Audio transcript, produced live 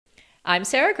I'm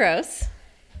Sarah Gross.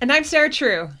 And I'm Sarah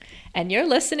True. And you're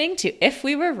listening to If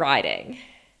We Were Riding,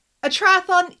 a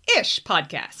triathlon-ish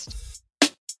podcast.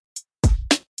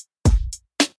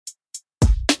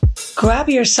 Grab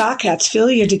your sock hats,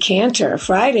 fill your decanter.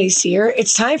 Friday's here.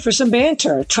 It's time for some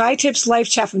banter. Tri-Tips life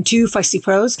chat from two feisty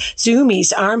pros.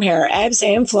 Zoomies, arm hair, ebbs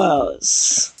and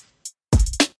flows.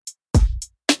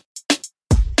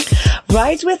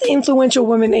 Rides with influential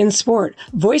women in sport.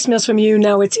 Voicemails from you,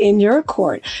 now it's in your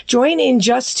court. Join in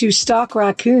just to stalk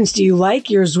raccoons. Do you like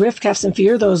your Zwift cuffs and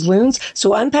fear those loons? So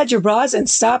unpad your bras and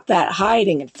stop that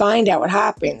hiding and find out what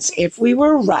happens if we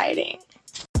were riding.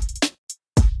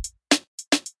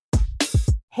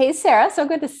 Hey, Sarah, so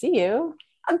good to see you.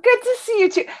 Good to see you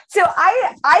too. So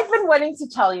I've been wanting to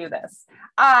tell you this.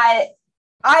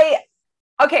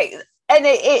 Okay, and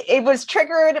it was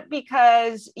triggered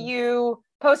because you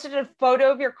posted a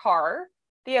photo of your car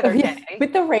the other day.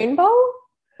 With the rainbow?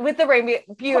 With the rainbow.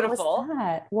 Beautiful. What was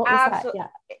that? What was that? Yeah.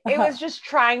 It was just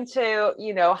trying to,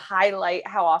 highlight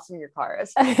how awesome your car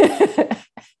is.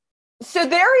 So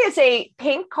there is a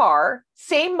pink car,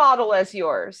 same model as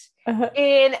yours,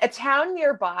 in a town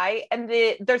nearby, and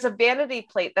there's a vanity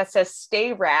plate that says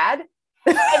 "Stay Rad."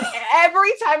 And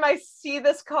every time I see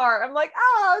this car, I'm like,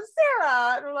 "Oh,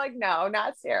 Sarah!" And I'm like, "No,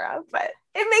 not Sarah," but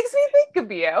it makes me think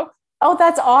of you. Oh,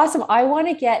 that's awesome! I want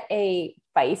to get a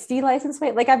feisty license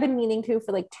plate. Like I've been meaning to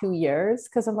for like 2 years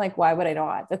because I'm like, why would I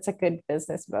not? That's a good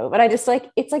business move. But I just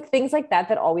it's like things like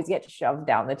that always get shoved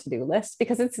down the to-do list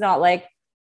because it's not like.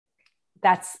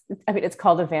 It's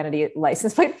called a vanity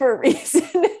license plate for a reason.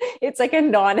 It's like a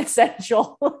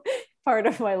non-essential part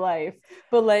of my life.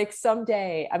 But like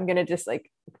someday I'm just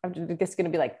going to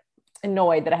be like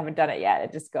annoyed that I haven't done it yet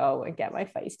and just go and get my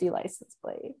feisty license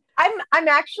plate. I'm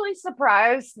actually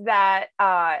surprised that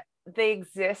they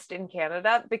exist in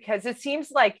Canada because it seems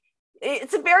like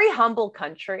it's a very humble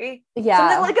country. Yeah.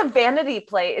 Something like a vanity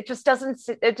plate.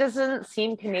 It doesn't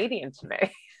seem Canadian to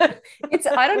me.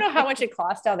 I don't know how much it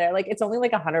costs down there. Like it's only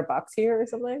like $100 here or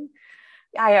something.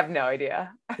 I have no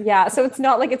idea. Yeah. So it's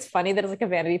not like it's funny that it's like a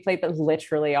vanity plate that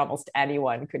literally almost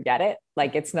anyone could get it.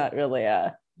 Like it's not really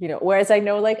whereas I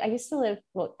know, like I used to live,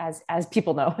 well, as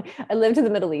people know, I lived in the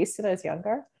Middle East when I was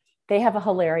younger. They have a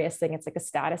hilarious thing. It's like a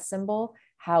status symbol,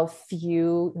 how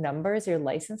few numbers your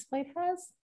license plate has.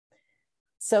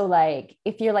 So like,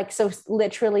 if you're like, so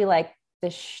literally like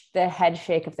the head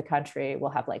shake of the country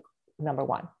will have like number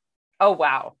 1. Oh,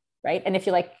 wow. Right. And if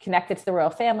you're like connected to the royal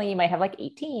family, you might have like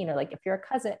 18, or like if you're a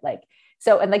cousin, like,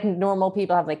 so, and like normal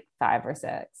people have like 5 or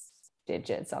 6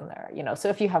 digits on there, so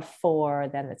if you have 4,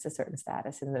 then it's a certain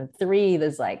status. And then 3,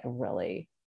 there's like really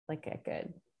like a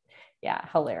good,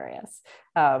 hilarious.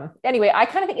 Anyway, I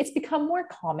kind of think it's become more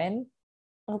common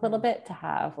a little bit to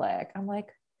have like, I'm like,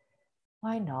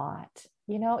 why not?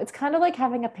 It's kind of like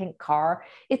having a pink car.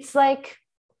 It's like,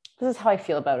 this is how I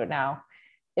feel about it now,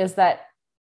 is that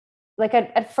like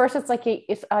at first it's like,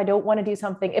 if I don't want to do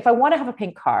something, if I want to have a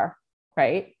pink car,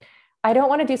 right? I don't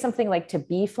want to do something like to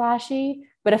be flashy,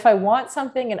 but if I want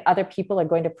something and other people are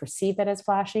going to perceive it as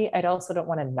flashy, I also don't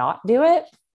want to not do it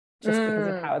just because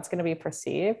of how it's going to be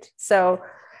perceived. So,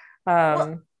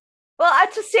 well, I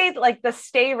just say like the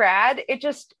Stay Rad, it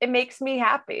makes me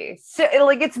happy. So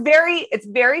it's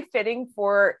very fitting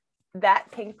for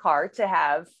that pink car to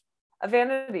have a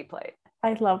vanity plate.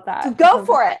 I love that. So go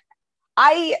for it.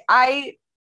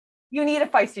 You need a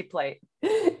feisty plate.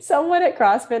 Someone at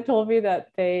CrossFit told me that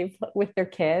with their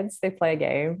kids, they play a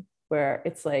game where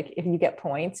it's like, if you get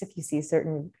points, if you see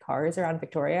certain cars around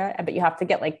Victoria, but you have to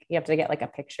get like a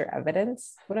picture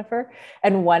evidence, whatever.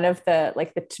 And one of the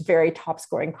very top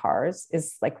scoring cars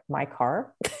is like my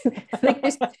car. Like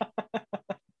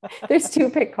there's 2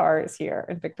 pink cars here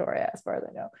in Victoria, as far as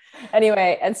I know.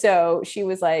 Anyway. And so she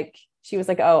was like,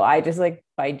 oh, I just like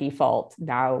by default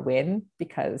now win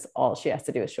because all she has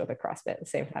to do is show up at CrossFit at the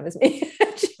same time as me.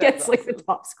 She gets like the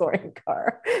top scoring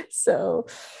car. So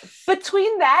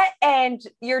between that and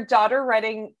your daughter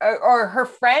writing or her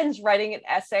friends writing an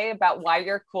essay about why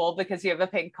you're cool because you have a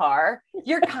pink car,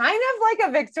 you're kind of like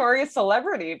a Victoria's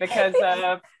celebrity because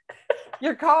of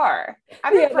your car.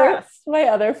 I'm impressed. My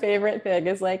other favorite thing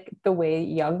is like the way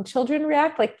young children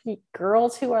react, like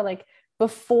girls who are like,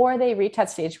 before they reach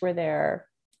that stage where they're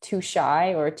too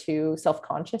shy or too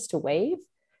self-conscious to wave,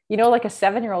 like a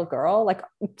 7-year-old girl, like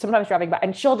sometimes driving by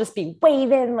and she'll just be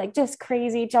waving, like just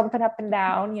crazy, jumping up and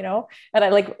down, and I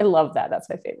love that. That's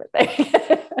my favorite thing.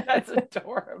 That's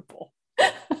adorable.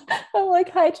 I'm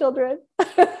like, hi, children.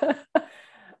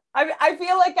 I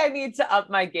feel like I need to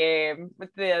up my game with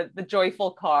the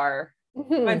joyful car.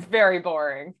 Mm-hmm. It's very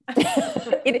boring.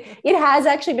 It has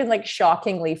actually been like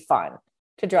shockingly fun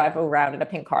to drive around in a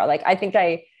pink car. Like, I think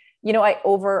I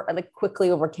quickly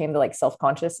overcame the like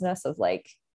self-consciousness of like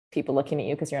people looking at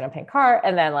you because you're in a pink car.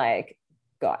 And then like,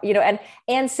 God,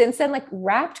 and since then, like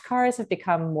wrapped cars have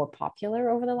become more popular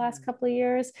over the last couple of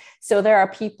years. So there are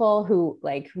people who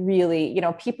like really,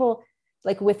 people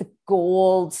like with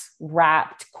gold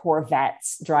wrapped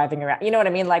Corvettes driving around, you know what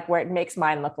I mean? Like where it makes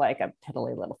mine look like a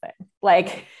piddly little thing.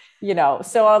 Like,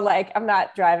 so I'm like, I'm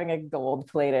not driving a gold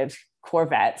plated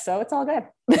Corvette. So it's all good.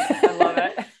 I love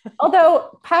it.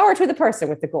 Although power to the person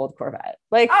with the gold Corvette.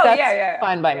 Like, that's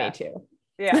fine by me too.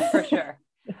 Yeah, for sure.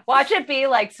 Watch it be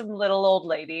like some little old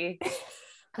lady.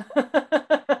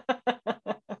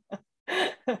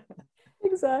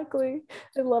 Exactly.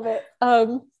 I love it.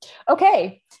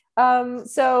 Okay.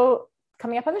 So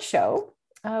coming up on the show,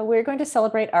 we're going to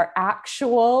celebrate our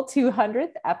actual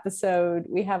 200th episode.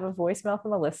 We have a voicemail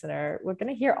from a listener. We're going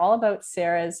to hear all about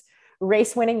Sarah's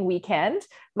race winning weekend,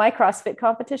 my CrossFit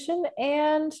competition,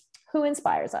 and who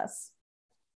inspires us.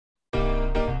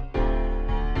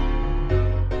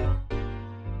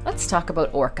 Let's talk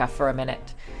about Orca for a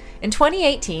minute. In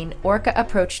 2018, Orca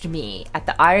approached me at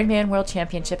the Ironman World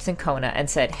Championships in Kona and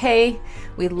said, "Hey,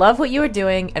 we love what you are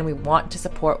doing and we want to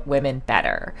support women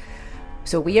better.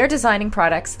 So we are designing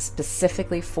products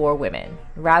specifically for women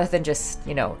rather than just,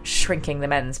 shrinking the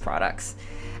men's products.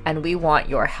 And we want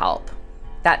your help."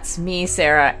 That's me,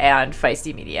 Sarah, and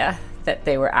Feisty Media that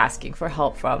they were asking for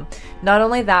help from. Not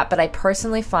only that, but I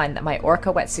personally find that my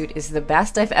Orca wetsuit is the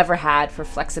best I've ever had for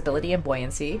flexibility and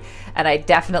buoyancy, and I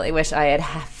definitely wish I had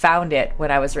found it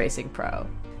when I was racing pro.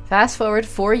 Fast forward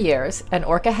 4 years, and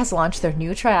Orca has launched their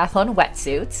new triathlon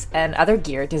wetsuits and other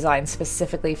gear designed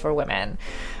specifically for women.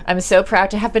 I'm so proud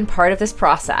to have been part of this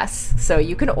process. So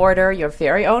you can order your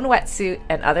very own wetsuit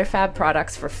and other fab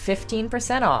products for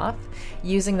 15% off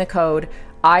using the code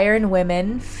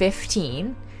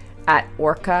IRONWOMEN15 at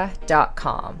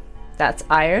orca.com. That's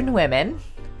Iron Women,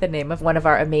 the name of one of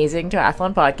our amazing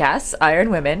triathlon podcasts, Iron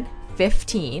Women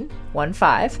 15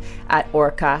 at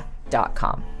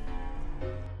orca.com.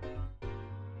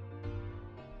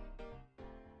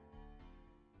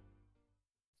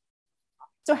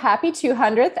 So happy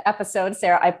 200th episode,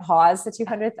 Sarah. I paused the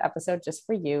 200th episode just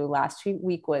for you. Last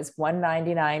week was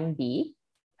 199B.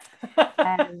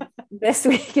 And this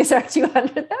week is our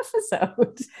 200th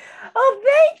episode. Oh,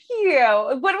 thank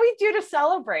you. What do we do to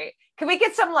celebrate? Can we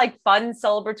get some like fun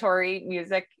celebratory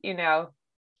music,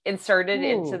 inserted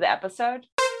into the episode?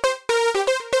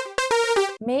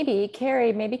 Maybe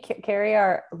Carrie,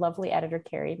 our lovely editor,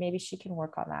 Carrie, maybe she can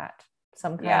work on that.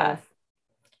 Some kind of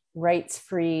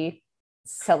rights-free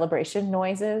celebration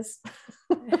noises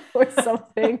or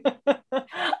something.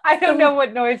 I don't know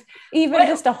what noise. Even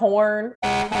just a horn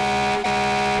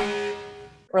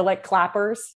or like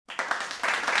clappers.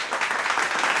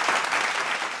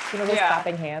 Those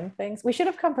clapping hand things. We should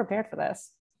have come prepared for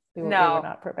this. We were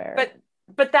not prepared.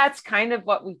 But that's kind of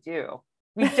what we do.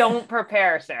 We don't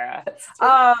prepare, Sarah.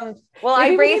 Well,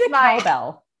 I raised my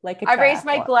cowbell, I raised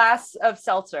my glass of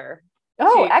seltzer.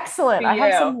 Oh, excellent. I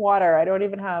have some water. I don't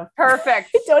even have.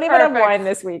 Perfect. I don't even have wine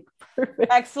this week.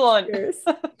 Perfect. Excellent. Cheers.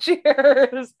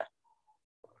 Cheers.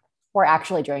 We're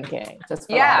actually drinking, just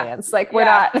for the audience. Like we're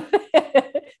not,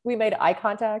 we made eye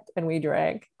contact and we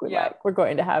drank. We're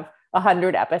going to have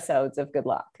 100 episodes of good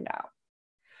luck now.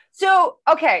 So,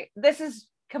 okay, this is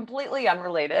completely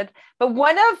unrelated, but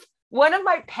one of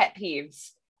my pet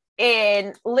peeves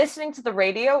in listening to the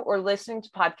radio or listening to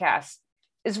podcasts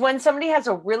is when somebody has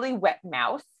a really wet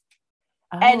mouth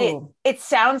and it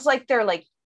sounds like they're like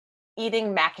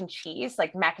eating mac and cheese,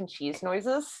 like mac and cheese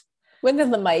noises. When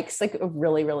the mic's like a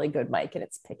really, really good mic and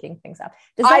it's picking things up.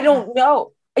 I don't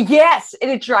know. Yes.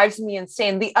 And it drives me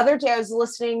insane. The other day I was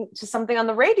listening to something on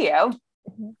the radio.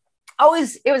 Mm-hmm.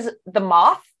 It was The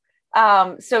Moth.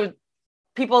 So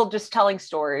people just telling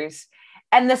stories.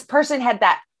 And this person had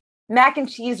that mac and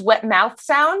cheese wet mouth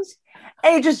sound.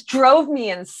 And it just drove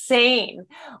me insane,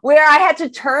 where I had to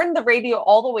turn the radio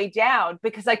all the way down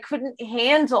because I couldn't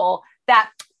handle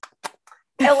that.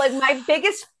 And like my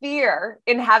biggest fear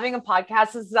in having a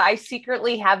podcast is that I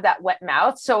secretly have that wet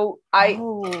mouth. So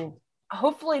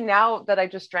hopefully now that I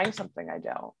just drank something, I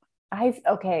don't.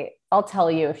 I'll tell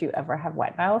you if you ever have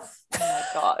wet mouth. Oh my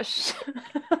gosh.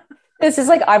 This is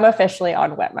like, I'm officially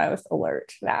on wet mouth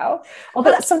alert now.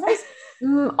 Although sometimes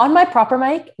on my proper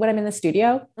mic, when I'm in the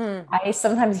studio, I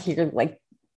sometimes hear like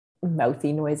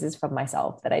mouthy noises from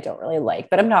myself that I don't really like,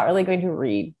 but I'm not really going to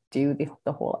redo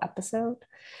the whole episode.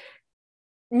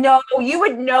 No, you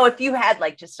would know if you had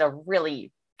like just a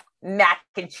really mac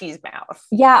and cheese mouth.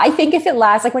 Yeah, I think if it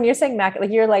lasts, like when you're saying mac,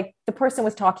 like you're like the person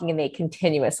was talking and they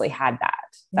continuously had that.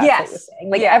 That's Yes. what you're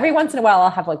saying. Like every once in a while I'll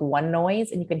have like one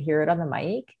noise and you can hear it on the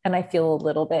mic and I feel a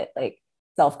little bit like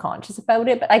self-conscious about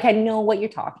it, but like I know what you're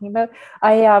talking about.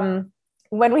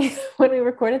 When we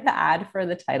recorded the ad for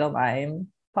the Title IX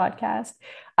podcast,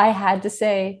 I had to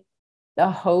say the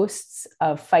hosts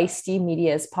of Feisty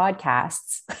Media's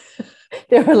podcasts.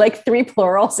 There were like 3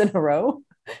 plurals in a row.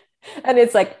 And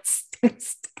it's like,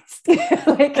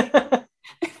 like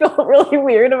I felt really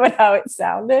weird about how it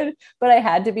sounded, but I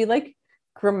had to be like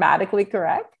grammatically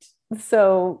correct.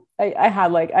 So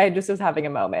I just was having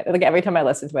a moment. Like every time I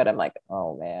listen to it, I'm like,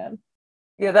 oh man.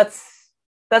 Yeah,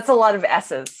 that's a lot of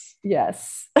S's.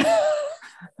 Yes.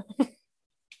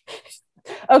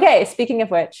 Okay, speaking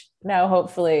of which, now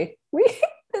hopefully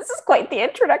this is quite the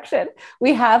introduction.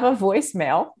 We have a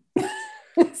voicemail.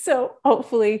 So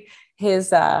hopefully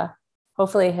his, what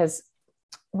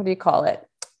do you call it?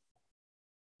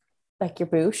 Like your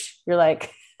boosh. You're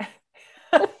like,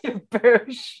 Your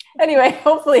boosh. anyway,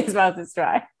 hopefully his mouth is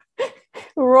dry.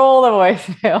 Roll the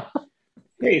voicemail.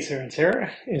 Hey, Sarah and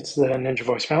Sarah. It's the Ninja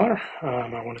Voicemailer.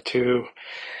 I wanted to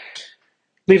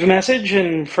leave a message,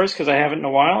 and first, because I haven't in a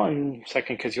while, and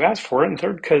second, because you asked for it, and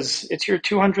third, because it's your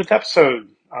 200th episode.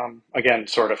 Again,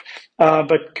 sort of.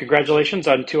 But congratulations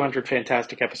on 200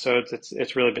 fantastic episodes.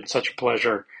 It's really been such a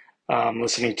pleasure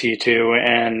listening to you two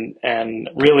and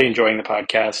really enjoying the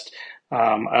podcast.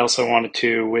 I also wanted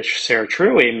to wish Sarah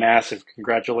True a massive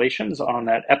congratulations on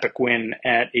that epic win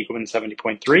at Eagleman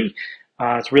 70.3.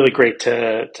 It's really great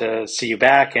to see you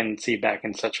back and see you back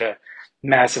in such a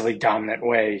massively dominant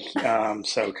way.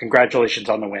 So congratulations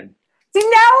on the win. See,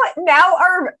 now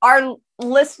our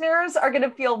listeners are going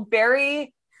to feel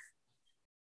very,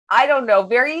 I don't know,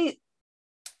 very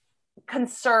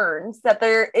concerned that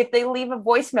if they leave a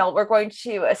voicemail, we're going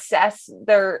to assess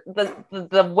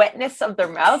the wetness of their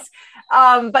mouths.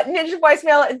 But Ninja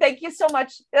Voicemail, and thank you so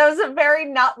much. That was a very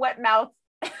not wet mouth.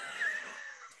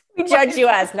 We judge you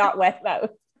as not wet mouth.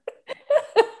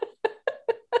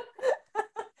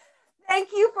 Thank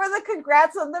you for the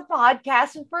congrats on the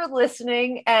podcast and for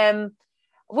listening. And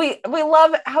we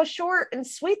love how short and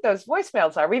sweet those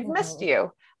voicemails are. We've missed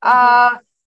you. Yeah,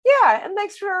 and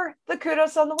thanks for the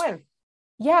kudos on the win.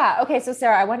 Yeah. Okay. So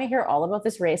Sarah, I want to hear all about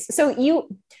this race. So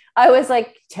I was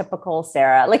like typical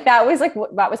Sarah. Like that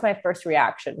was my first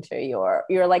reaction to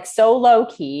you're like so low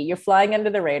key. You're flying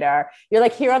under the radar. You're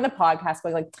like here on the podcast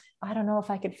going like, I don't know if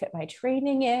I could fit my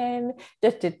training in.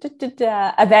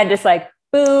 And then just like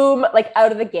boom, like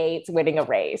out of the gates, winning a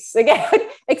race. Again,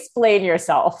 explain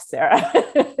yourself, Sarah.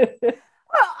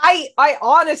 Well, I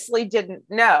honestly didn't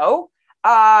know.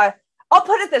 I'll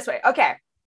put it this way. Okay.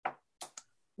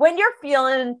 When you're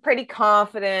feeling pretty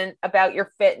confident about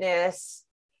your fitness,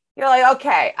 you're like,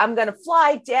 okay, I'm going to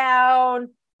fly down.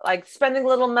 Like spending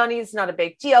little money is not a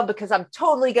big deal because I'm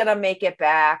totally going to make it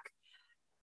back.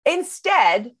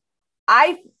 Instead,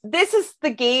 this is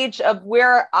the gauge of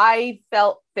where I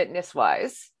felt fitness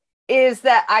wise, is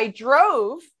that I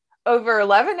drove over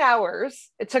 11 hours.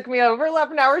 It took me over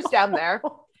 11 hours down there.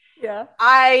 Yeah.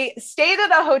 I stayed at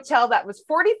a hotel that was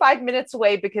 45 minutes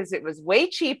away because it was way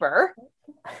cheaper.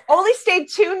 Only stayed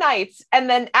 2 nights. And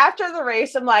then after the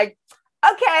race, I'm like,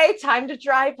 okay, time to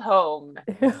drive home.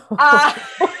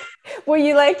 Were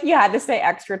you like, you had to stay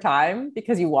extra time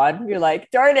because you won? You're like,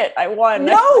 darn it, I won.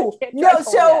 No.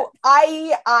 So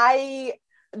I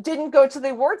didn't go to the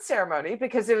award ceremony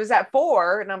because it was at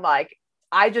 4. And I'm like,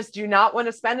 I just do not want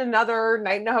to spend another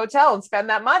night in a hotel and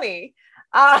spend that money.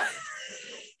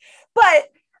 But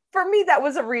for me, that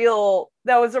was a real,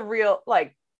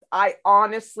 like, I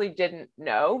honestly didn't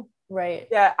know. Right.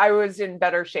 Yeah, I was in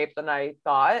better shape than I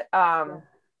thought.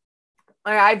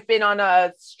 I've been on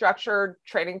a structured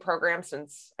training program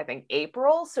since I think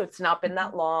April. So it's not been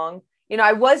that long. You know,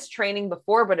 I was training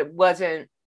before, but it wasn't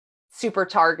super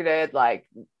targeted, like,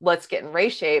 let's get in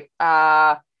race shape.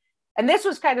 And this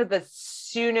was kind of the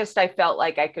soonest I felt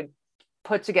like I could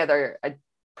put together a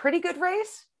pretty good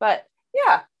race. But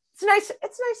yeah, it's nice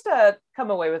to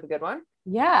come away with a good one.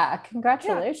 Yeah,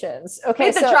 congratulations. Yeah. Okay,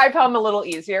 made the drive home a little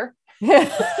easier.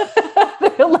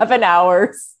 11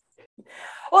 hours.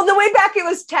 Well, the way back it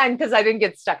was 10 because I didn't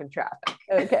get stuck in traffic.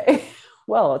 Okay.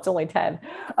 Well, it's only 10.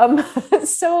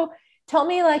 So tell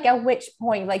me, like, at which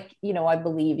point, like, you know, I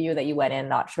believe you that you went in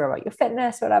not sure about your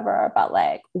fitness, whatever, but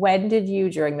like, when did you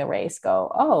during the race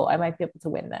go, oh, I might be able to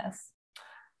win this?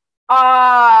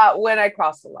 When I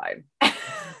crossed the line.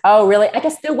 Oh, really? I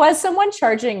guess there was someone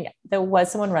running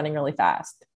really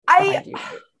fast. I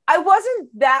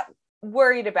wasn't that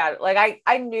worried about it. Like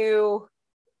I knew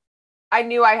I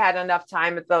knew I had enough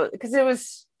time at because it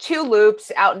was 2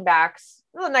 loops out and backs.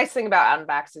 The nice thing about out and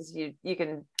backs is you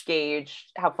can gauge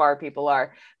how far people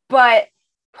are, but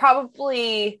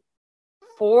probably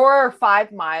 4 or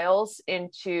 5 miles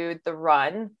into the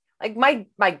run, like my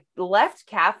left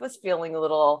calf was feeling a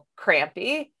little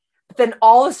crampy, but then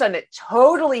all of a sudden it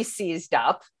totally seized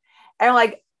up, and I'm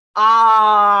like,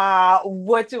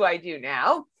 what do I do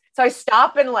now? So I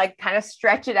stop and like kind of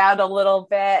stretch it out a little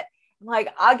bit. I'm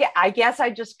like, I guess I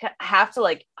just have to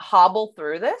like hobble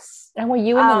through this. And were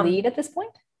you in the lead at this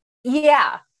point?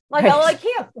 Yeah. Like,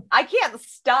 I can't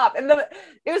stop. And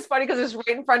it was funny because it was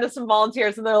right in front of some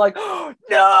volunteers and they're like, oh,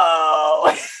 no,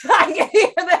 I can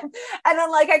hear them. And I'm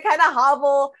like, I kind of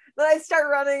hobble, then I start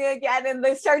running again and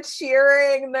they start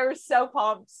cheering and they're so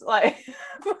pumped. Like,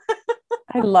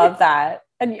 I love that.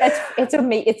 And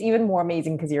it's even more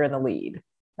amazing because you're in the lead,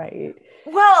 right?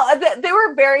 Well, they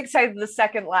were very excited the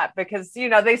second lap because,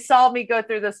 they saw me go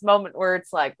through this moment where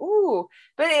it's like, ooh,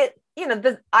 but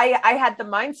I had the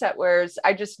mindset where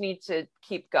I just need to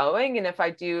keep going. And if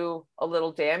I do a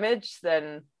little damage,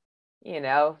 then,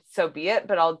 so be it,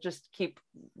 but I'll just keep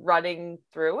running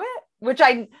through it, which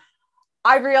I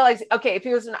realized, okay, if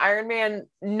it was an Ironman,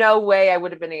 no way I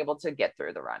would have been able to get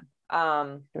through the run.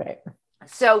 Right.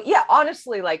 So yeah,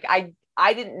 honestly, like I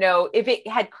didn't know if it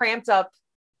had cramped up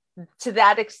to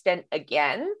that extent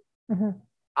again. Mm-hmm.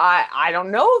 I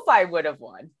don't know if I would have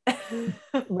won.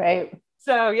 Right.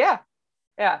 So yeah.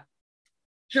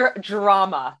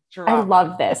 Drama. I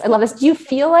love this. Do you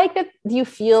feel like,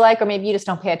 or maybe you just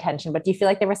don't pay attention, but do you feel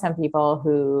like there were some people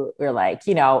who were like,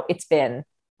 it's been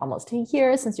almost 2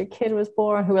 years since your kid was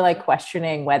born, who were like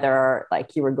questioning whether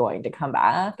like you were going to come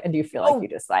back? And do you feel like you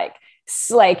just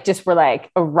just were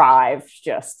like arrived,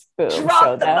 just boom,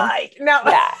 drop the mic? No.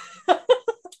 Yeah.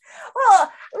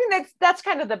 Well, I mean, that's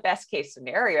kind of the best case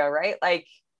scenario, right? Like,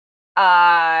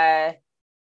 yeah,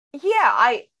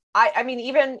 I mean,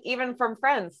 even from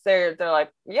friends, they're like,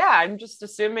 yeah, I'm just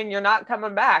assuming you're not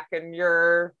coming back and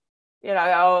you're,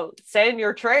 saying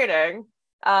you're trading.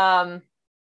 Yeah,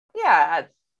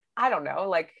 I don't know.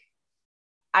 Like,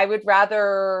 I would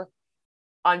rather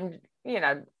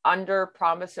under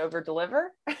promise, over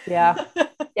deliver. Yeah.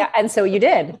 Yeah. And so you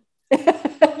did.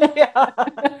 Yeah.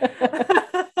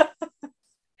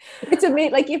 It's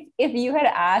amazing. Like if you had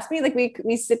asked me, like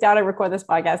we sit down and record this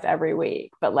podcast every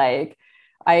week, but like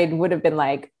I would have been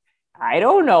like, I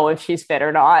don't know if she's fit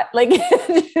or not. Like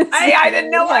I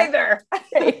didn't know either.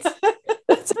 Right.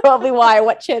 That's probably why.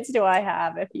 What chance do I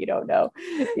have if you don't know?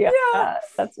 Yeah.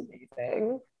 That's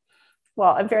amazing.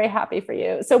 Well, I'm very happy for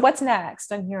you. So what's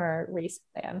next on your race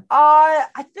plan? I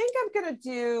think I'm gonna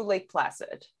do Lake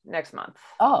Placid next month.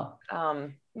 Oh.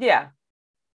 Yeah.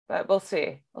 But we'll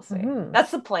see. Mm-hmm.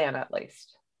 That's the plan, at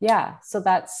least. Yeah. So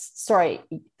that's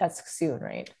soon,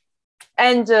 right?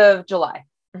 End of July.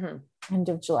 Mm-hmm. End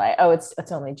of July. Oh, it's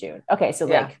only June. Okay. So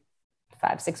like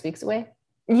 5-6 weeks away.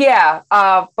 Yeah.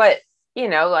 But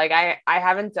like I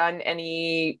haven't done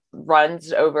any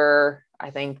runs over,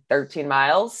 I think 13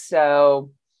 miles.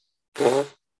 So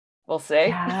we'll see.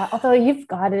 Yeah. Although you've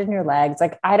got it in your legs.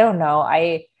 Like, I don't know.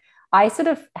 I sort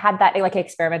of had that like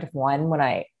experiment of one when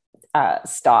I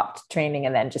stopped training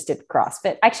and then just did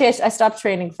CrossFit. Actually, I stopped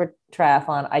training for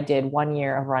triathlon. I did 1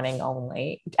 year of running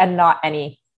only and not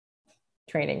any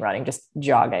training running, just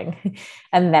jogging.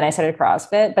 And then I started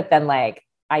CrossFit, but then like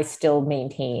I still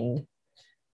maintained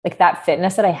like that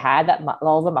fitness that I had, that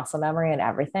all the muscle memory and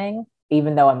everything,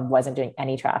 even though I wasn't doing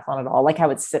any triathlon at all. Like I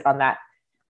would sit on the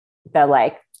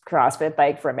like CrossFit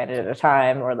bike for a minute at a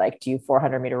time, or like do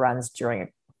 400-meter runs during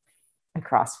a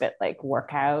CrossFit like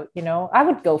workout. I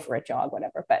would go for a jog,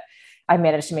 whatever, but I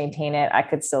managed to maintain it. I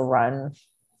could still run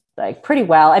like pretty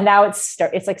well. And now it's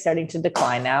like starting to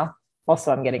decline now.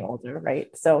 Also, I'm getting older, right?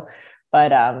 So, but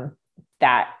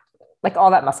that like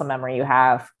all that muscle memory you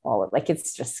have, all of like,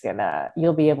 it's just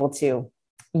you'll be able to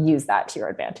use that to your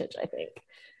advantage, I think.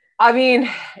 I mean,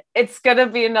 it's gonna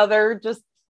be another just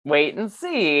wait and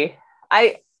see.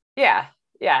 I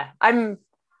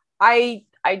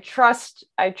trust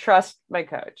my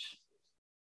coach.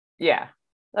 Yeah,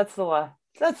 that's the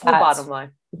bottom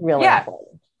line. Really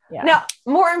important. Yeah. Now,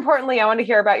 more importantly, I want to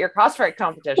hear about your CrossFit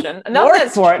competition. More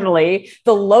importantly,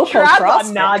 the local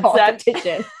CrossFit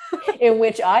competition in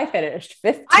which I finished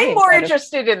 15th. I'm more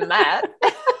interested in that.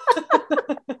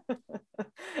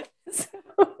 So,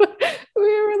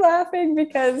 we were laughing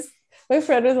because my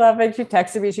friend was laughing. She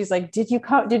texted me. She's like, did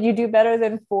you do better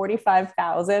than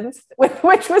 45,000?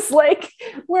 Which was like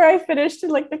where I finished in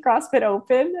like the CrossFit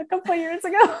Open a couple of years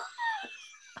ago.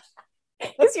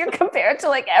 because you're compared to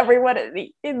like everyone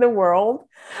in the world.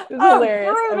 It was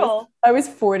hilarious. Brutal. I was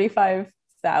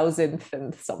 45,000th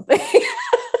and something.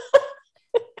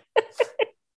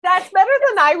 That's better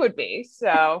than I would be.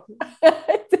 So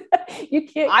you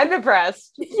can't. I'm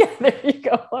impressed. Yeah, there you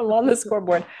go. I'm on the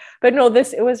scoreboard. But no,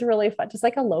 it was really fun. Just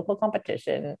like a local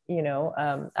competition,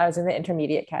 I was in the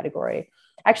intermediate category.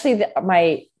 Actually,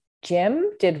 my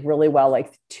gym did really well.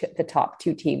 Like the top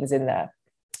two teams in the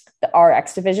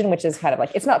RX division, which is kind of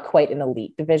like, it's not quite an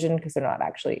elite division because they're not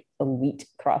actually elite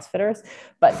CrossFitters,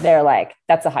 but they're like,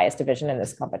 that's the highest division in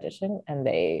this competition. And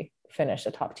they finished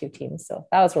the top two teams. So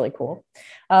that was really cool.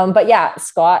 But yeah,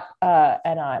 Scott, my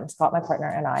partner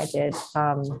and I did,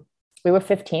 we were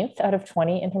 15th out of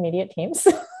 20 intermediate teams.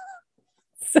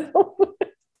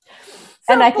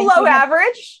 And I think below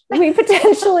average. We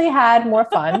potentially had more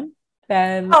fun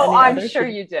than. Oh, I'm sure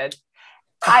you did.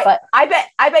 I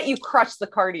bet you crushed the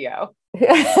cardio.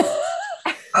 Well,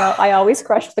 I always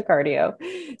crushed the cardio.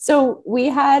 So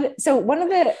one of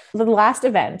the last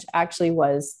event actually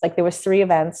was like, there was 3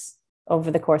 events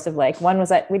over the course of like,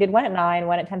 we did one at 9,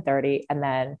 one at 10:30, and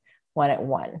then one at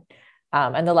 1.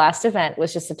 And the last event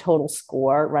was just a total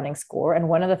running score. And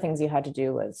one of the things you had to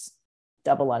do was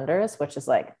double unders, which is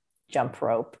like jump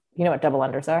rope. You know what double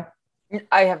unders are?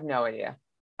 I have no idea.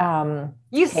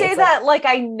 You say that like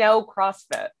I know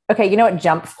CrossFit. Okay, you know what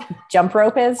jump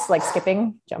rope is? Like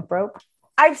skipping jump rope?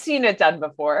 I've seen it done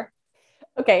before.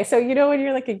 Okay, so when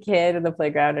you're like a kid in the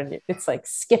playground and it's like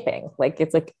skipping, like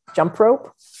it's like jump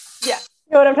rope? Yeah.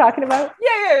 You know what I'm talking about?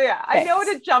 Yeah. Okay. I know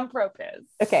what a jump rope is.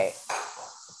 Okay.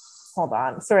 Hold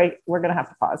on. Sorry, we're going to have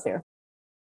to pause here.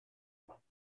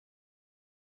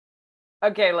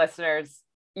 Okay, listeners,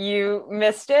 you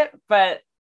missed it, but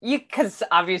because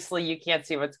obviously you can't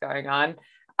see what's going on.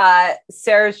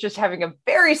 Sarah's just having a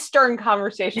very stern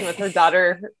conversation with her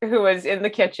daughter who was in the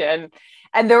kitchen.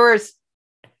 And there was,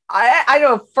 I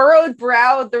don't know, furrowed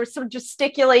brow. There was some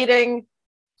gesticulating.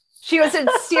 She was in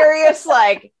serious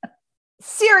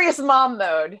mom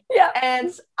mode. Yeah.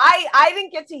 And I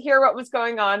didn't get to hear what was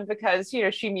going on because,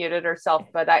 she muted herself.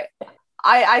 But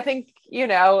I think,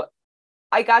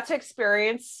 I got to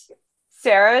experience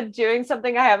Sarah doing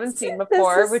something I haven't seen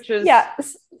before, which is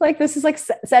like, this is like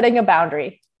setting a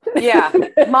boundary. Yeah.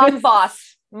 Mom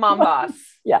boss.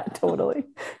 Yeah, totally.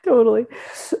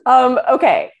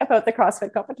 Okay. About the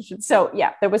CrossFit competition. So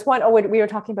yeah, there was one. We were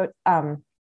talking about,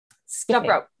 skipping. Jump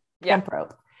rope. Yeah. Jump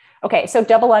rope. Okay. So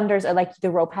double unders are like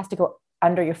the rope has to go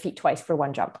under your feet twice for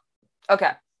one jump.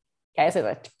 Okay. So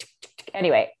like,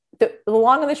 anyway, the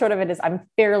long and the short of it is I'm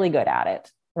fairly good at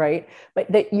it. Right.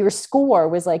 But your score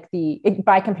was like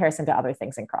by comparison to other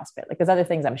things in CrossFit, like there's other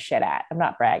things I'm shit at. I'm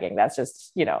not bragging. That's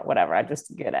just, whatever. I'm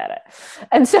just good at it.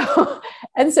 And so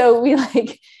we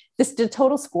like the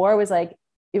total score was like,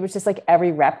 it was just like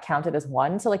every rep counted as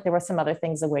 1. So like there were some other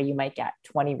things where you might get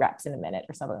 20 reps in a minute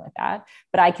or something like that.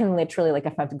 But I can literally, like,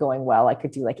 if I'm going well, I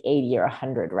could do like 80 or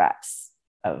 100 reps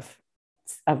of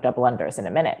double unders in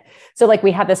a minute. So like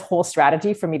we had this whole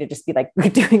strategy for me to just be like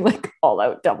doing like all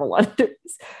out double unders,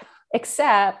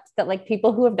 except that like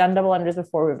people who have done double unders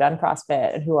before, who've done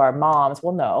CrossFit and who are moms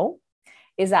will know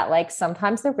is that like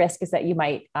sometimes the risk is that you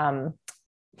might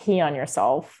pee on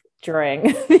yourself during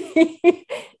double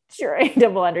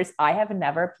unders. I have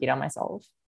never peed on myself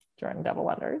during double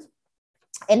unders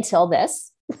until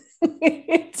this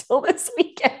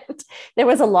weekend. There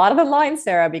was a lot of the line,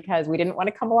 Sarah, because we didn't want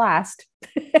to come last.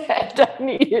 And I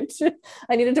needed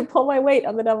to pull my weight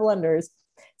on the double unders.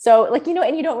 So like,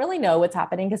 and you don't really know what's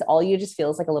happening because all you just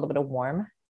feels like a little bit of warm.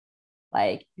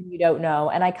 Like you don't know.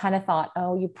 And I kind of thought,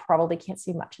 oh, you probably can't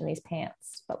see much in these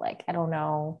pants, but like, I don't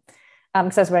know.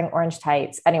 Because I was wearing orange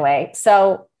tights. Anyway,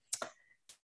 so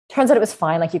turns out it was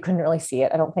fine. Like you couldn't really see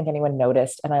it. I don't think anyone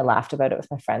noticed. And I laughed about it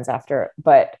with my friends after,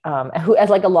 but as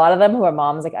like a lot of them who are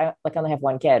moms, like I only have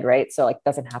one kid. Right. So like, it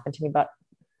doesn't happen to me but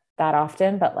that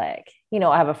often, but like,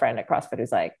 I have a friend at CrossFit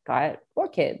who's like got 4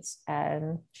 kids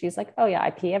and she's like, oh yeah,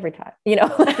 I pee every time,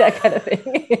 like that kind of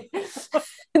thing.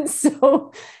 And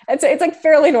so it's like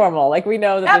fairly normal. Like we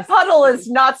know that puddle is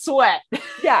not sweat.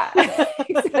 Yeah,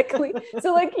 exactly.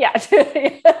 So like, yeah.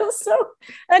 So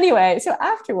anyway, so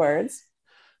afterwards,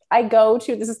 I go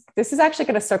to, this is actually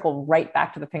going to circle right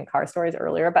back to the pink car stories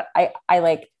earlier, but I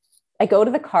go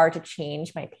to the car to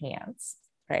change my pants.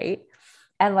 Right.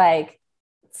 And like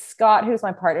Scott, who's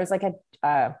my partner, is like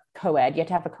a co-ed. You have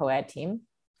to have a co-ed team.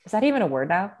 Is that even a word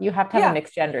now? You have to have a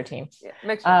mixed gender team. Yeah,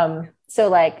 mixed gender. So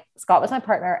like Scott was my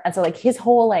partner. And so like his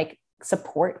whole like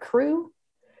support crew,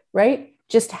 right,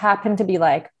 just happened to be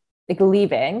like, like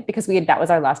leaving because that was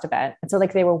our last event. And so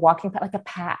like they were walking like a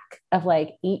pack of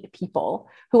like 8 people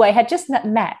who I had just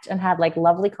met and had like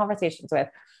lovely conversations with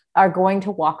are going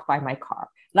to walk by my car.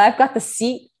 And I've got the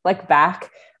seat like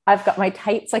back. I've got my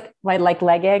tights, like my like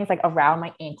leggings, like around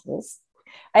my ankles.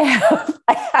 I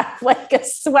have like a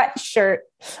sweatshirt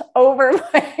over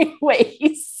my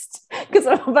waist because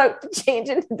I'm about to change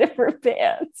into different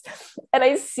pants. And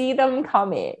I see them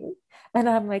coming and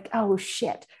I'm like, oh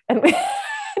shit. And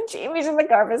Jamie's in the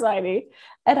car beside me.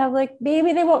 And I'm like,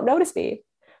 maybe they won't notice me.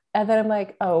 And then I'm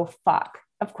like, oh fuck.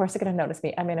 Of course they're going to notice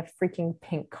me. I'm in a freaking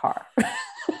pink car.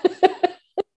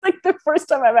 Like the first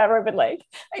time I've ever been like,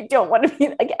 I don't want to be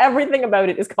like, everything about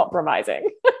it is compromising,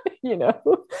 you know?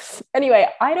 Anyway,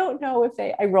 I don't know if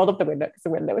I rolled up the window because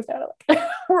the window was down. Like,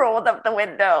 rolled up the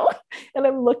window and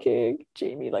I'm looking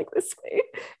Jamie like this way.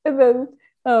 And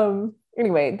then,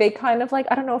 anyway, they kind of like,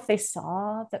 I don't know if they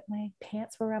saw that my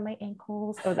pants were around my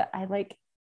ankles or that I like,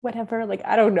 whatever, like,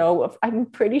 I don't know if I'm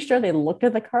pretty sure they looked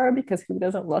at the car because who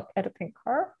doesn't look at a pink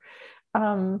car?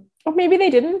 Or maybe they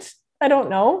didn't. I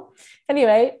don't know.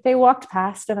 Anyway, they walked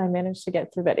past and I managed to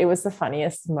get through it. It was the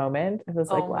funniest moment. It was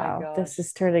like, wow, this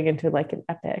is turning into like an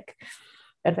epic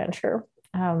adventure.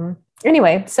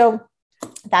 Anyway, so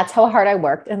that's how hard I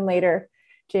worked. And later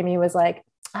Jamie was like,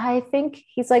 I think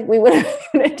he's like,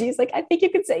 he's like, I think you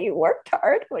could say you worked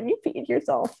hard when you peed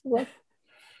yourself. Like,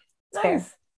 nice. Fair.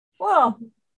 Well,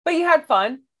 but you had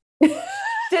fun.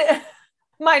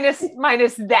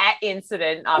 minus that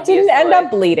incident, obviously. I didn't end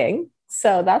up bleeding.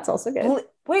 So that's also good.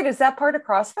 Wait, is that part of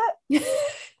CrossFit?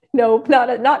 No,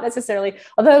 not necessarily.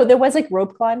 Although there was like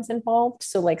rope climbs involved.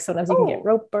 So like sometimes you can get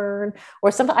rope burn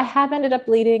or something. I have ended up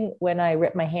bleeding when I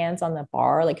ripped my hands on the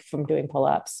bar, like from doing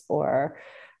pull-ups or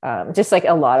just like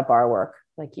a lot of bar work.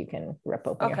 Like you can rip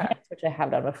open your hands, which I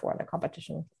have done before in a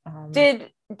competition.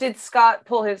 Did Scott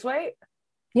pull his weight?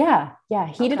 Yeah.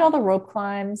 He did all the rope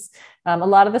climbs. A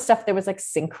lot of the stuff, there was like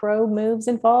synchro moves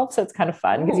involved. So it's kind of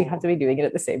fun because you have to be doing it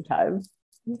at the same time.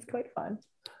 It's quite fun.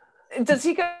 Does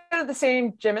he go to the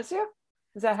same gym as you?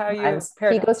 Is that how you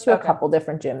he goes to a couple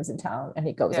different gyms in town and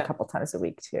he goes a couple times a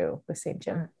week to the same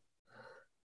gym.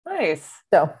 Nice.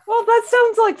 So, well, that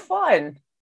sounds like fun.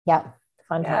 Yeah.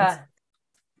 Fun times.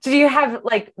 Did you have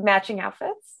like matching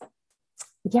outfits?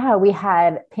 Yeah, we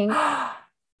had pink,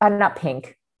 not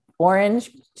pink,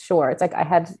 orange shorts. Like I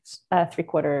had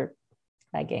 3/4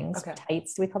 leggings,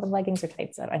 tights. Do we call them leggings or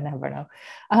tights? I never know.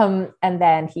 And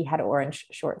then he had orange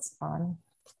shorts on,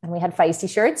 and we had feisty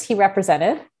shirts. He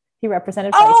represented.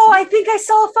 Feisty. Oh, I think I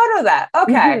saw a photo of that.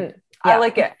 Okay, yeah. I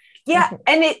like it. Yeah,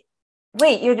 and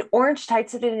you had orange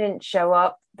tights that didn't show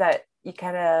up. That you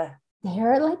kind of.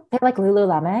 They're like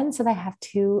Lululemon, so they have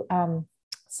 2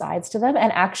 sides to them.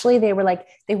 And actually they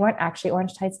weren't actually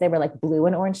orange tights. They were like blue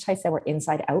and orange tights that were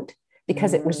inside out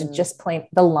because it was just plain,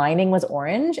 the lining was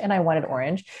orange and I wanted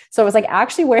orange. So I was like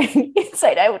actually wearing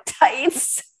inside out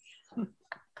tights,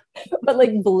 but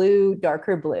like blue,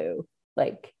 darker blue,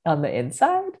 like on the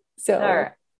inside. So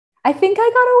I think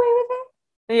I got away with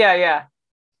it. Yeah.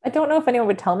 I don't know if anyone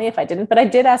would tell me if I didn't, but I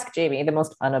did ask Jamie, the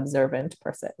most unobservant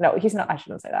person. No, he's not. I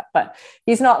shouldn't say that, but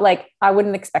he's not like, I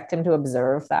wouldn't expect him to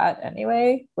observe that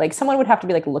anyway. Like someone would have to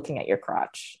be like looking at your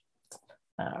crotch.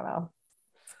 I don't know.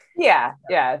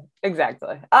 Yeah,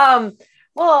 exactly.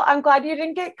 Well, I'm glad you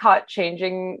didn't get caught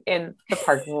changing in the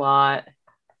parking lot.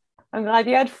 I'm glad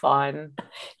you had fun.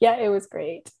 Yeah, it was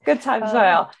great. Good times,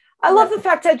 well. I love the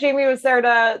fact that Jamie was there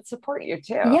to support you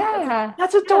too. Yeah.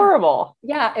 That's adorable.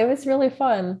 Yeah, it was really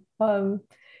fun.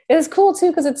 It was cool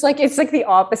too, because it's like the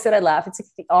opposite. I laugh. It's like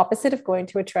the opposite of going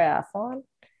to a triathlon.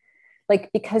 Like,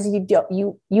 because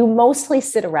you mostly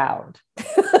sit around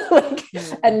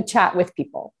and chat with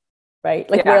people, right?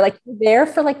 Like we're like there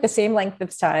for like the same length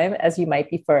of time as you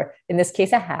might be for, in this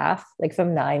case, a half, like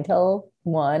from 9 till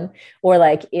 1, or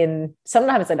like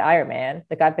sometimes an Ironman.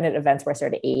 Like I've been at events where I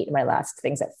started at 8 and my last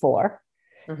thing's at 4.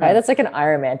 Right? That's like an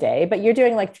Ironman day, but you're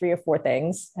doing like 3 or 4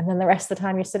 things. And then the rest of the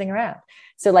time you're sitting around.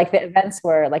 So like the events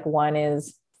were like one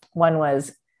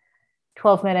was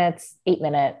 12 minutes, 8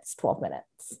 minutes, 12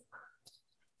 minutes.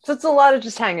 So it's a lot of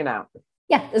just hanging out.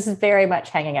 Yeah. This is very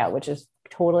much hanging out, which is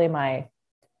totally my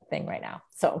thing right now.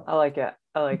 So I like it.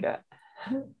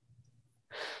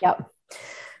 Yep.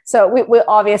 So we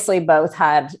obviously both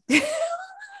had,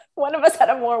 one of us had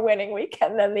a more winning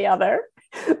weekend than the other,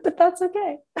 but that's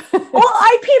okay. Well,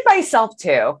 I peed myself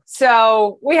too.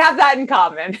 So we have that in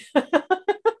common.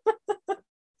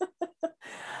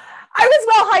 I was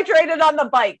well hydrated on the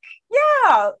bike.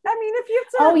 Yeah. I mean, if you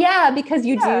have to. Oh yeah. Because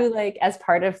you do like, as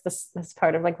part of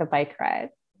like the bike ride.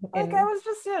 Like I was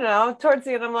just, towards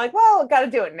the end, I'm like, well, got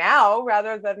to do it now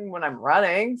rather than when I'm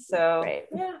running. So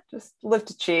yeah, just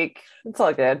lift a cheek. It's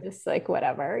all good. Just like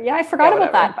whatever. Yeah, I forgot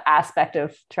about that aspect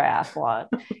of triathlon.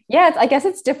 Yeah, I guess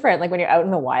it's different. Like when you're out in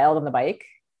the wild on the bike,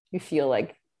 you feel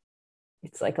like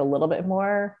it's like a little bit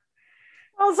more.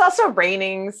 Well, it's also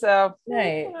raining, so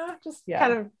right.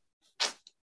 Kind of.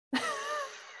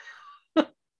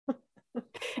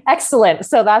 Excellent.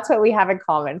 So that's what we have in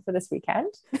common for this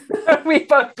weekend. We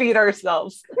both beat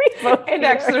ourselves. In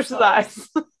exercise.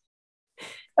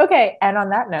 Okay. And on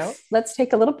that note, let's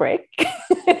take a little break.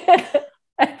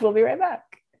 And we'll be right back.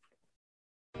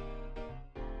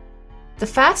 The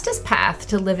fastest path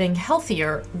to living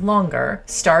healthier, longer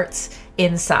starts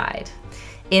inside.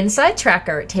 Inside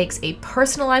Tracker takes a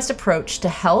personalized approach to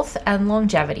health and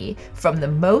longevity from the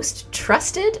most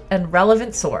trusted and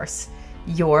relevant source,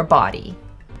 your body.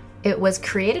 It was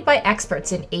created by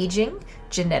experts in aging,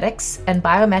 genetics, and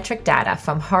biometric data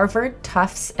from Harvard,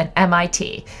 Tufts, and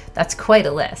MIT. That's quite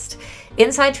a list.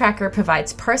 Inside Tracker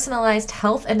provides personalized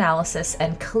health analysis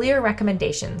and clear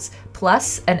recommendations,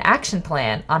 plus an action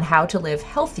plan on how to live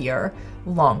healthier,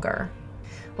 longer.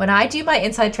 When I do my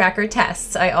Inside Tracker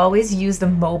tests, I always use the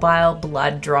mobile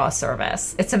blood draw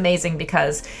service. It's amazing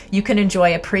because you can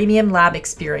enjoy a premium lab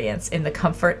experience in the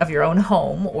comfort of your own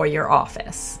home or your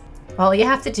office. All you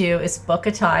have to do is book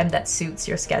a time that suits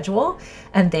your schedule,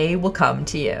 and they will come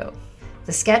to you.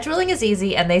 The scheduling is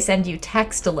easy, and they send you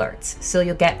text alerts, so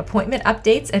you'll get appointment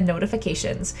updates and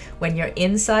notifications when your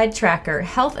Inside Tracker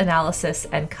health analysis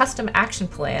and custom action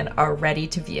plan are ready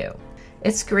to view.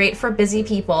 It's great for busy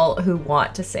people who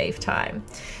want to save time.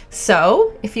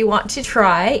 So, if you want to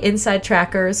try Inside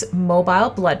Tracker's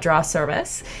mobile blood draw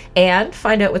service and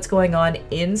find out what's going on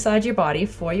inside your body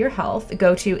for your health,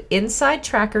 go to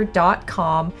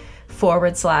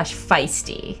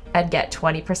insidetracker.com/feisty and get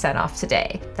 20% off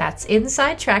today. That's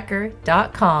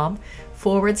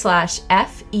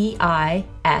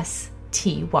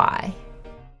insidetracker.com/FEISTY.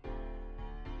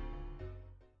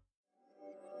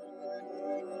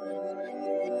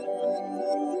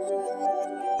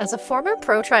 As a former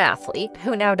pro triathlete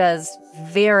who now does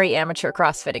very amateur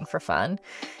CrossFitting for fun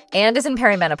and is in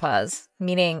perimenopause,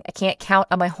 meaning I can't count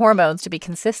on my hormones to be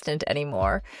consistent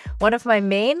anymore, one of my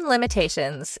main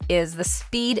limitations is the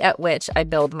speed at which I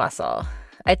build muscle.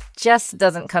 It just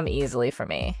doesn't come easily for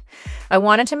me. I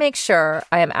wanted to make sure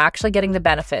I am actually getting the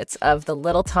benefits of the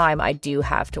little time I do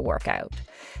have to work out.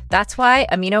 That's why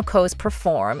AminoCo's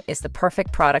Perform is the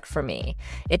perfect product for me.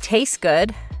 It tastes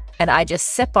good, and I just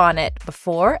sip on it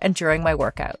before and during my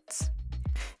workouts.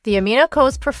 The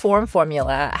AminoCo's Perform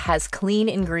formula has clean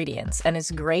ingredients and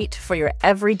is great for your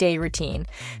everyday routine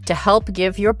to help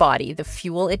give your body the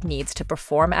fuel it needs to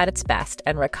perform at its best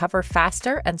and recover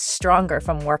faster and stronger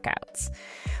from workouts.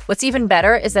 What's even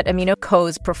better is that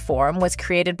AminoCo's Perform was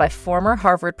created by former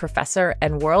Harvard professor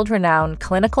and world-renowned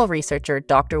clinical researcher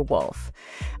Dr. Wolf.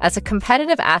 As a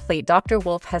competitive athlete, Dr.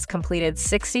 Wolf has completed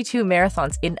 62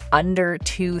 marathons in under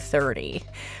 2:30.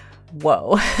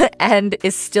 Whoa, and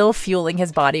is still fueling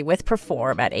his body with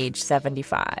Perform at age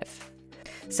 75.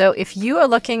 So if you are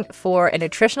looking for a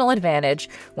nutritional advantage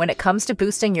when it comes to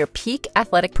boosting your peak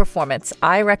athletic performance,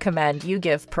 I recommend you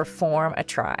give Perform a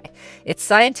try. It's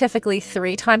scientifically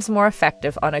 3 times more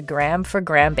effective on a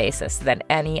gram-for-gram basis than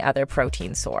any other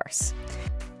protein source.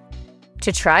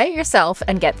 To try it yourself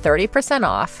and get 30%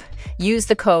 off, use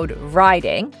the code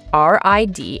RIDING,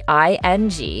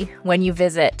 RIDING, when you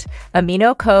visit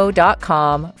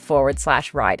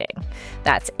aminoco.com/riding.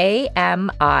 That's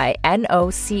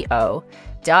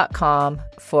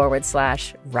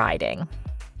AMINOCO.com/riding.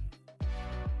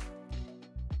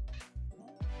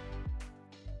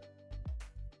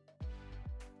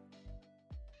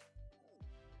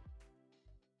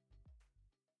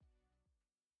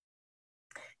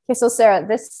 Okay, so Sarah,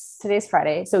 today's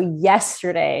Friday. So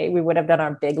yesterday we would have done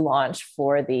our big launch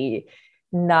for the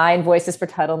 9 Voices for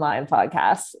Title IX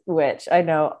podcast, which I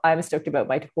know I'm stoked about.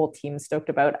 My whole team's stoked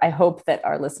about. I hope that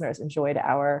our listeners enjoyed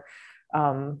our,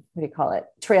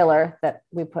 trailer that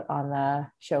we put on the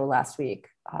show last week.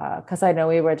 Because I know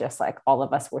we were just like, all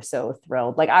of us were so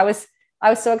thrilled. Like I was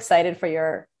so excited for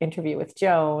your interview with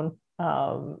Joan.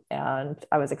 And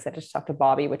I was excited to talk to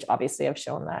Bobby, which obviously I've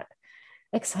shown that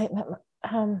excitement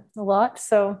a lot.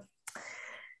 So,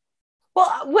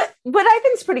 well, what I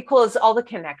think is pretty cool is all the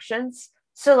connections.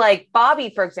 So like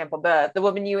Bobby, for example, the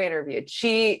woman you interviewed,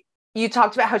 you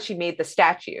talked about how she made the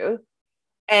statue,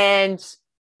 and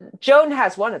Joan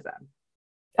has one of them.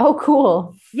 Oh,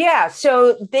 cool. Yeah.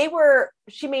 So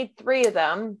she made 3 of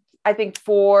them, I think,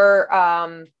 for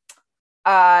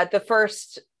the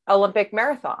first Olympic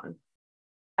marathon.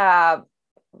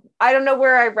 I don't know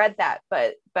where I read that,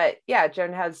 but yeah,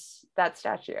 Joan has that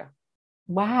statue.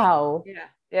 Wow.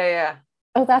 Yeah.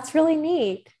 Oh, that's really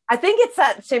neat. I think it's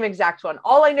that same exact one.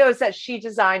 All I know is that she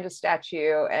designed a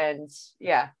statue, and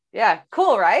yeah,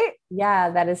 cool, right? Yeah,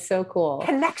 that is so cool.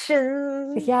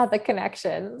 Connections. Yeah, the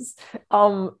connections.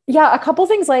 Yeah, a couple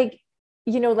things like,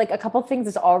 like a couple things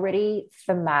is already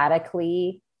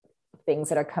thematically things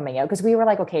that are coming out, because we were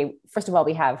like, okay, first of all,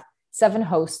 we have 7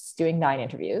 hosts doing 9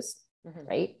 interviews,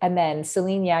 right? And then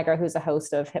Celine Yager, who's a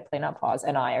host of Hit Play Not Pause,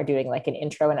 and I are doing like an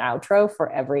intro and outro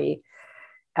for every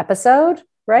episode,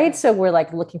 right? So we're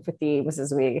like looking for themes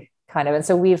as we and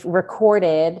so we've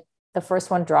recorded, the first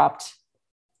one dropped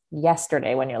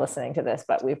yesterday when you're listening to this,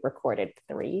 but we've recorded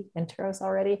 3 intros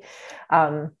already.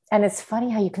 And it's funny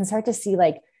how you can start to see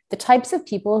like the types of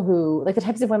people who, like the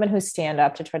types of women who stand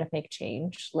up to try to make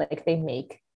change, like they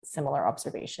make similar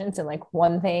observations. And like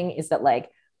one thing is that like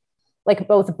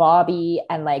both Bobby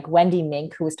and like Wendy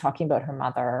Mink, who was talking about her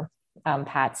mother,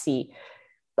 Patsy,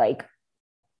 like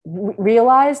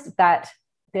realized that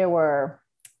there were,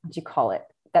 what do you call it?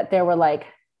 That there were like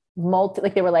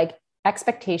there were like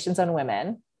expectations on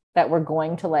women that were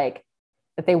going to like,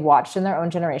 that they watched in their own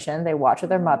generation, they watched with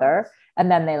their mother,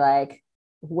 and then they like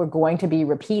were going to be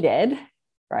repeated,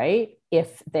 right?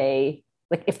 If they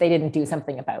didn't do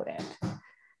something about it.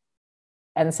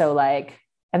 And so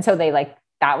they like,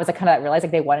 that was a kind of realized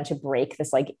like they wanted to break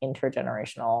this like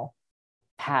intergenerational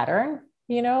pattern,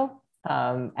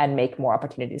 and make more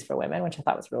opportunities for women, which I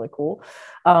thought was really cool.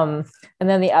 And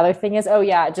then the other thing is,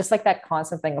 just like that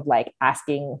constant thing of like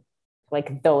asking,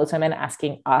 like those women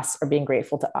asking us or being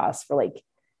grateful to us for like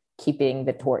keeping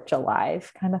the torch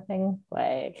alive kind of thing.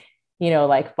 Like,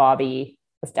 like Bobby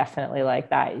was definitely like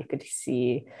that. You could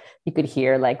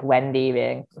hear like Wendy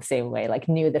being the same way, like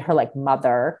knew that her like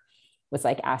mother was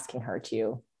like asking her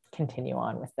to continue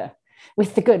on with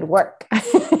the good work.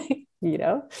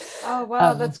 Oh,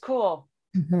 wow. That's cool.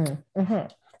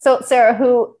 So Sarah,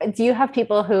 do you have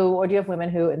people or do you have women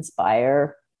who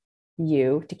inspire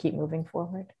you to keep moving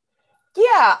forward?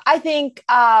 Yeah, I think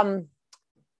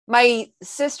my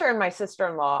sister and my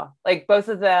sister-in-law, like both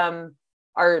of them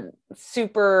are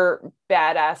super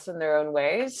badass in their own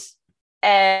ways.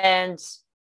 And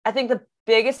I think the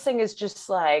biggest thing is just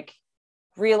like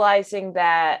realizing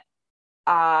that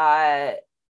I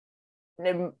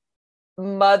can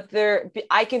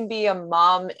be a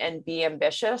mom and be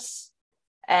ambitious,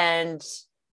 and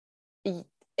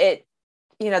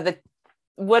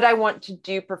what I want to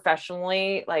do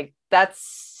professionally, like that's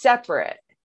separate.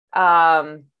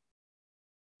 I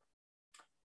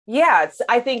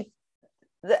think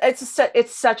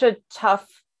it's such a tough,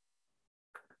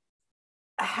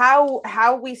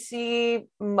 how we see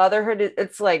motherhood.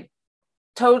 It's like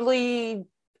totally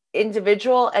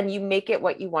individual, and you make it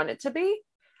what you want it to be.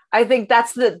 I think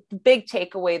that's the big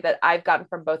takeaway that I've gotten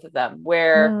from both of them,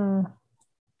 where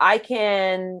I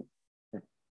can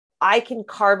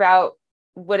carve out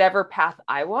whatever path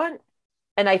I want.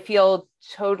 And I feel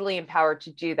totally empowered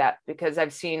to do that, because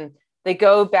I've seen they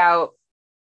go about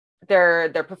their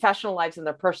professional lives and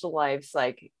their personal lives,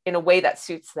 like in a way that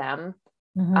suits them.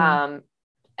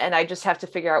 And I just have to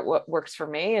figure out what works for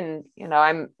me. And,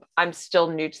 I'm still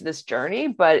new to this journey,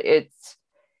 but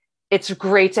it's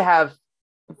great to have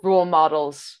role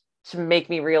models to make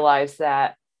me realize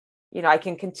that, I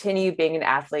can continue being an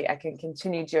athlete. I can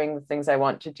continue doing the things I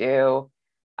want to do.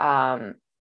 And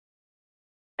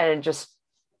just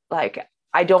like,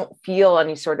 I don't feel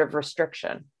any sort of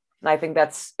restriction. And I think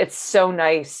it's so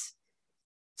nice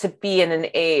to be in an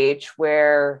age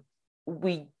where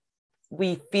we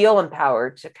feel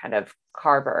empowered to kind of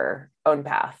carve our own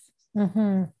path.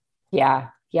 Yeah.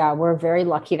 We're very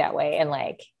lucky that way. And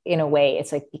like, in a way,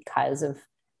 it's like because of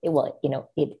it, well,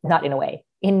 not in a way,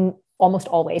 in almost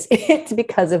always, it's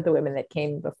because of the women that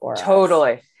came before us.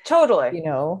 Totally.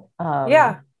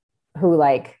 Who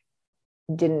like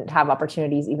didn't have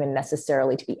opportunities even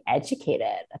necessarily to be educated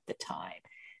at the time,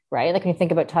 right? Like when you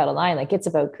think about Title IX, like it's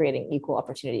about creating equal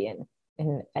opportunity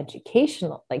in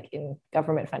educational, like in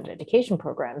government funded education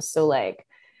programs. So like,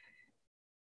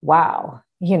 wow,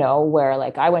 where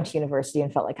like I went to university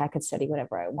and felt like I could study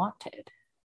whatever I wanted.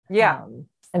 Yeah.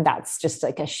 And that's just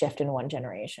like a shift in one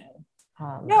generation.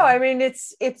 No, I mean,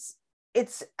 it's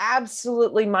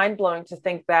absolutely mind blowing to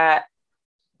think that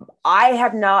I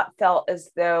have not felt as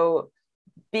though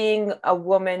being a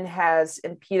woman has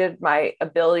impeded my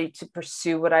ability to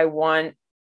pursue what I want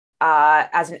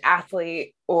as an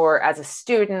athlete or as a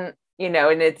student,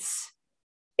 and it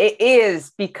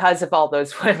is because of all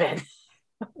those women.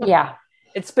 Yeah.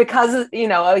 It's because of,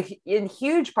 in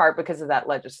huge part because of that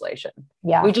legislation.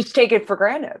 Yeah. We just take it for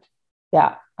granted.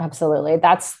 Yeah, absolutely.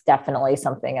 That's definitely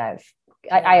something I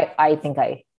think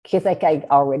I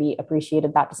already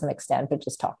appreciated that to some extent, but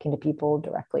just talking to people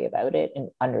directly about it and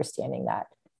understanding that.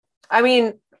 I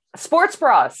mean, sports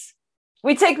bras.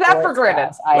 We take that for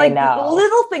granted. I know.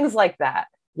 Little things like that.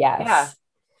 Yes. Yeah.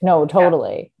 No,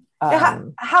 totally. Yeah.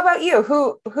 How about you?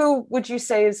 Who would you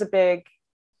say is a big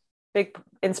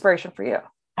inspiration for you?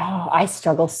 Oh, I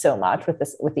struggle so much with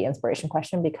the inspiration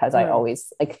question, because I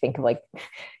always think of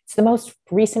it's the most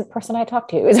recent person I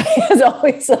talked to is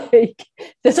always so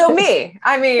me.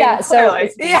 I mean, yeah, so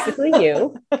it's basically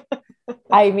you.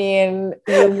 I mean,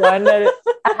 you won a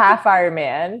half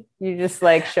Ironman. You just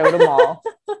showed them all.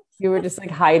 You were just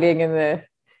hiding in the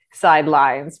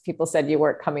sidelines. People said you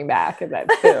weren't coming back, and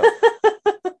that's true.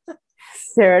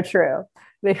 Sarah True.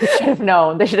 They should have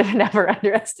known. They should have never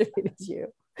underestimated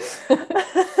you.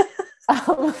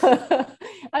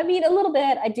 I mean, a little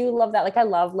bit. I do love that. I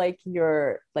love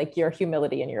your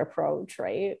humility and your approach,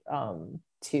 right?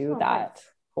 To that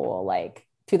whole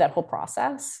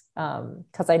process.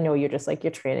 Because I know you're just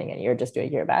you're training and you're just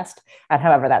doing your best. And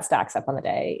however that stacks up on the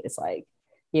day, it's I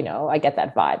get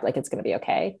that vibe. It's going to be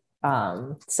okay.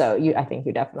 So I think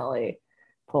you definitely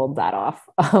pulled that off.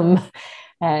 I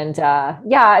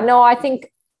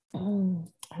think,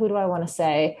 who do I want to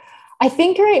say? I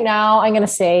think right now I'm going to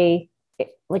say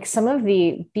some of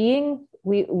we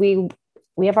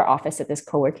have our office at this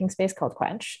co-working space called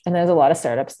Quench, and there's a lot of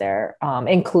startups there,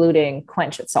 including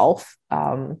Quench itself,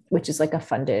 which is a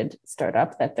funded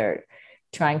startup that they're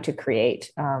trying to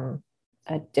create a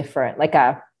different,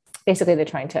 basically they're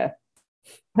trying to,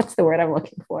 what's the word I'm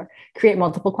looking for? Create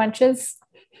multiple Quenches.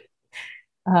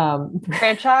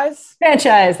 Franchise.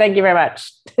 Thank you very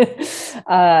much.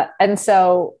 And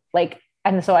so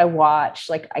I watch,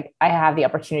 I have the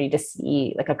opportunity to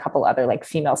see a couple other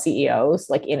female CEOs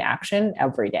in action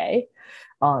every day.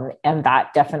 And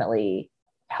that definitely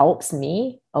helps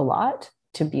me a lot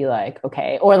to be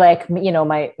okay. Or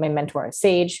my mentor,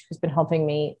 Sage, who's been helping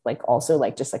me, also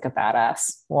just a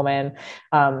badass woman,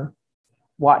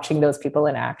 watching those people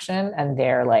in action and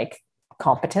their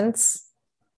competence.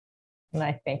 And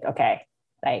I think, okay,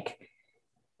 I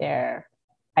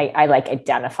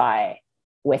identify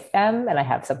with them, and I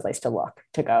have some place to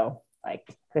go,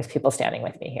 there's people standing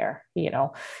with me here,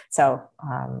 So,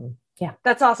 yeah.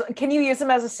 That's awesome. Can you use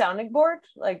them as a sounding board?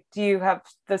 Do you have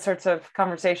the sorts of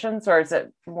conversations, or is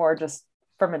it more just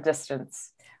from a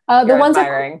distance? The ones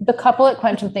the couple at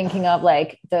Quench I'm thinking of,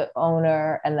 the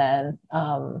owner, and then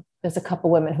there's a couple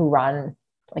women who run,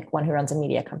 one who runs a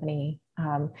media company.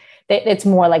 It's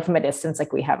more from a distance.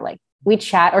 We have we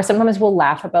chat, or sometimes we'll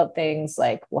laugh about things.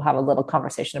 We'll have a little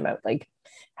conversation about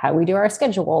how we do our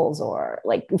schedules, or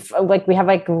we have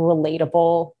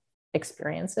relatable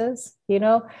experiences,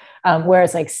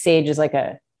 whereas Sage is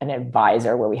an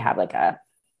advisor, where we have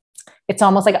it's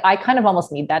almost I kind of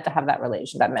almost need that to have that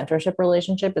mentorship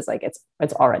relationship is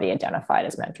it's already identified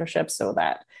as mentorship, so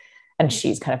that, and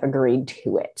she's kind of agreed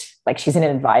to it. She's in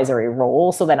an advisory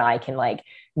role, so then I can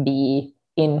be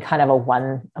in kind of a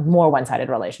more one-sided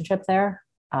relationship there,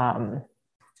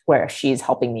 where she's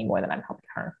helping me more than I'm helping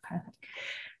her, kind of thing.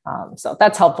 So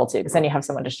that's helpful too, because then you have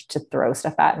someone to throw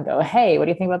stuff at and go, hey, what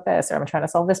do you think about this? Or I'm trying to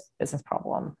solve this business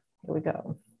problem. Here we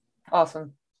go.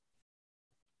 Awesome.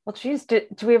 Well, geez, do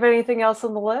we have anything else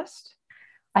on the list?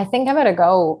 I think I'm going to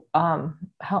go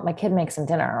help my kid make some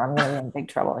dinner, or I'm going to be in big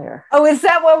trouble here. Oh, is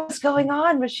that what was going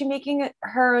on? Was she making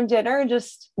her own dinner and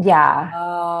just... Yeah.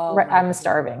 Oh, I'm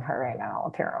starving her right now,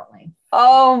 apparently.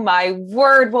 Oh, my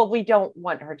word. Well, we don't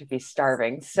want her to be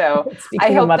starving. So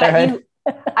I hope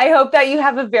that you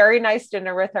have a very nice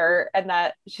dinner with her, and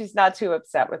that she's not too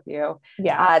upset with you.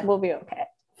 Yeah, we'll be okay.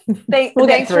 We'll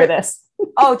get through this.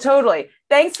 Oh, totally.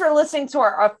 Thanks for listening to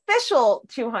our official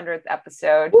 200th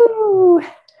episode. Woo!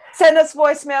 Send us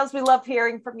voicemails. We love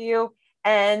hearing from you.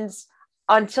 And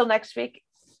until next week,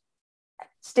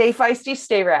 stay feisty,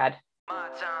 stay rad. My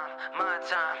time.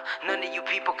 None of you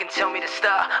people can tell me to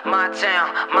stop. My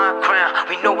town, my crown.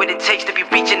 We know what it takes to be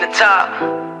reaching the top.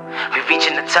 We're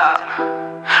reaching the top.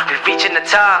 We're reaching the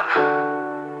top.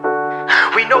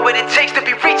 We know what it takes to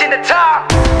be reaching the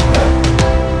top.